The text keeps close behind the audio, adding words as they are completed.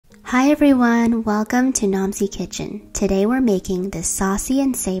Hi everyone, welcome to Nomsi Kitchen. Today we're making this saucy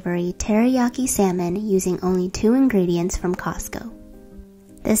and savory teriyaki salmon using only 2 ingredients from Costco.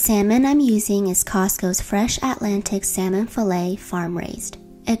 The salmon I'm using is Costco's fresh Atlantic salmon fillet farm raised.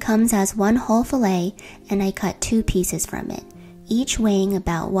 It comes as 1 whole fillet and I cut 2 pieces from it, each weighing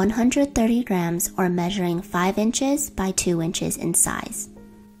about 130 grams or measuring 5 inches by 2 inches in size.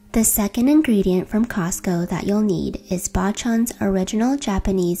 The second ingredient from Costco that you'll need is Bachan's original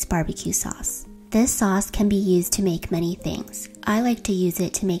Japanese barbecue sauce. This sauce can be used to make many things. I like to use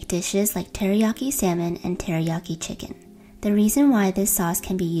it to make dishes like teriyaki salmon and teriyaki chicken. The reason why this sauce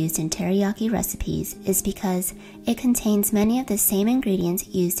can be used in teriyaki recipes is because it contains many of the same ingredients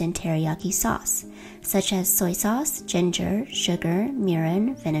used in teriyaki sauce, such as soy sauce, ginger, sugar,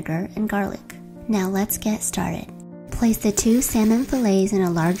 mirin, vinegar, and garlic. Now let's get started. Place the 2 salmon fillets in a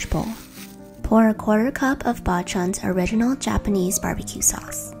large bowl. Pour a 1/4 cup of Bachan's original Japanese barbecue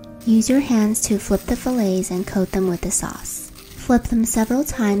sauce. Use your hands to flip the fillets and coat them with the sauce. Flip them several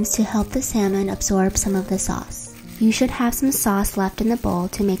times to help the salmon absorb some of the sauce. You should have some sauce left in the bowl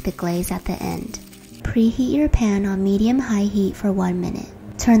to make the glaze at the end. Preheat your pan on medium-high heat for 1 minute.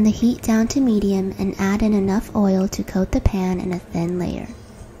 Turn the heat down to medium and add in enough oil to coat the pan in a thin layer.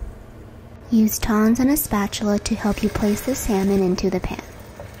 Use tongs and a spatula to help you place the salmon into the pan.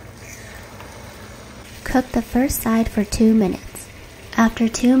 Cook the first side for 2 minutes. After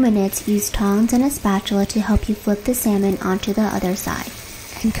 2 minutes, use tongs and a spatula to help you flip the salmon onto the other side,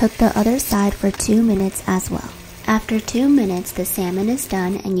 and cook the other side for 2 minutes as well. After 2 minutes, the salmon is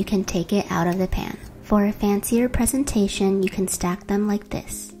done and you can take it out of the pan. For a fancier presentation, you can stack them like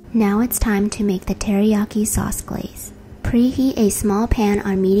this. Now it's time to make the teriyaki sauce glaze. Preheat a small pan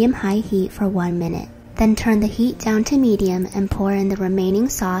on medium-high heat for 1 minute. Then turn the heat down to medium and pour in the remaining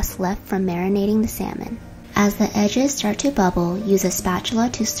sauce left from marinating the salmon. As the edges start to bubble, use a spatula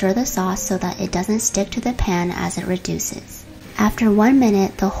to stir the sauce so that it doesn't stick to the pan as it reduces. After 1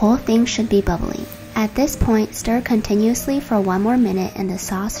 minute, the whole thing should be bubbling. At this point, stir continuously for 1 more minute and the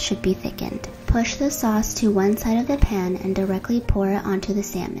sauce should be thickened. Push the sauce to one side of the pan and directly pour it onto the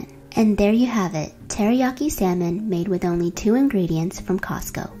salmon. And there you have it, teriyaki salmon made with only 2 ingredients from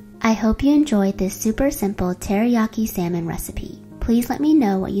Costco. I hope you enjoyed this super simple teriyaki salmon recipe. Please let me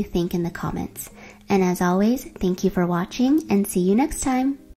know what you think in the comments. And as always, thank you for watching and see you next time.